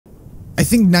I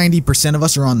think 90% of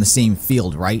us are on the same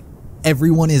field, right?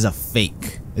 Everyone is a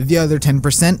fake. The other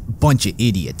 10%, bunch of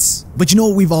idiots. But you know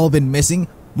what we've all been missing?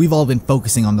 We've all been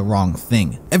focusing on the wrong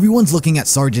thing. Everyone's looking at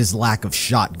Sarge's lack of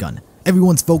shotgun.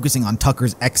 Everyone's focusing on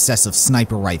Tucker's excess of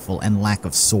sniper rifle and lack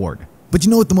of sword. But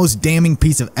you know what the most damning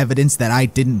piece of evidence that I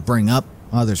didn't bring up?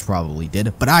 Others probably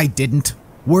did, but I didn't.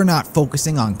 We're not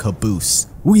focusing on Caboose.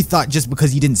 We thought just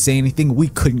because he didn't say anything, we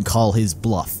couldn't call his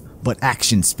bluff. But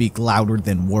actions speak louder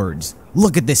than words.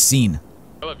 Look at this scene.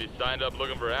 Well, if you signed up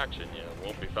looking for action, you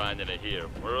won't be finding it here.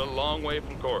 We're a long way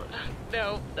from chorus.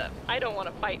 No, I don't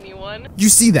want to fight anyone. You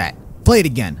see that? Play it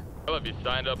again. Well, if you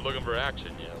signed up looking for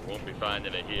action, you won't be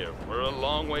finding it here. We're a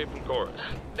long way from chorus.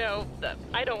 No,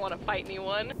 I don't want to fight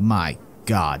anyone. My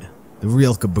God, the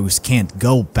real Caboose can't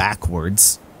go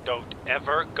backwards. Don't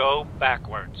ever go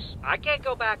backwards. I can't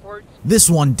go backwards. This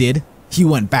one did. He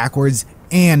went backwards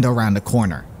and around the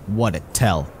corner. What a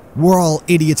tell. We're all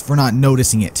idiots for not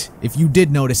noticing it. If you did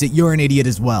notice it, you're an idiot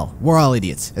as well. We're all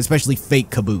idiots, especially fake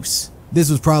Caboose. This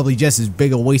was probably just as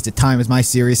big a waste of time as my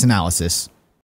serious analysis.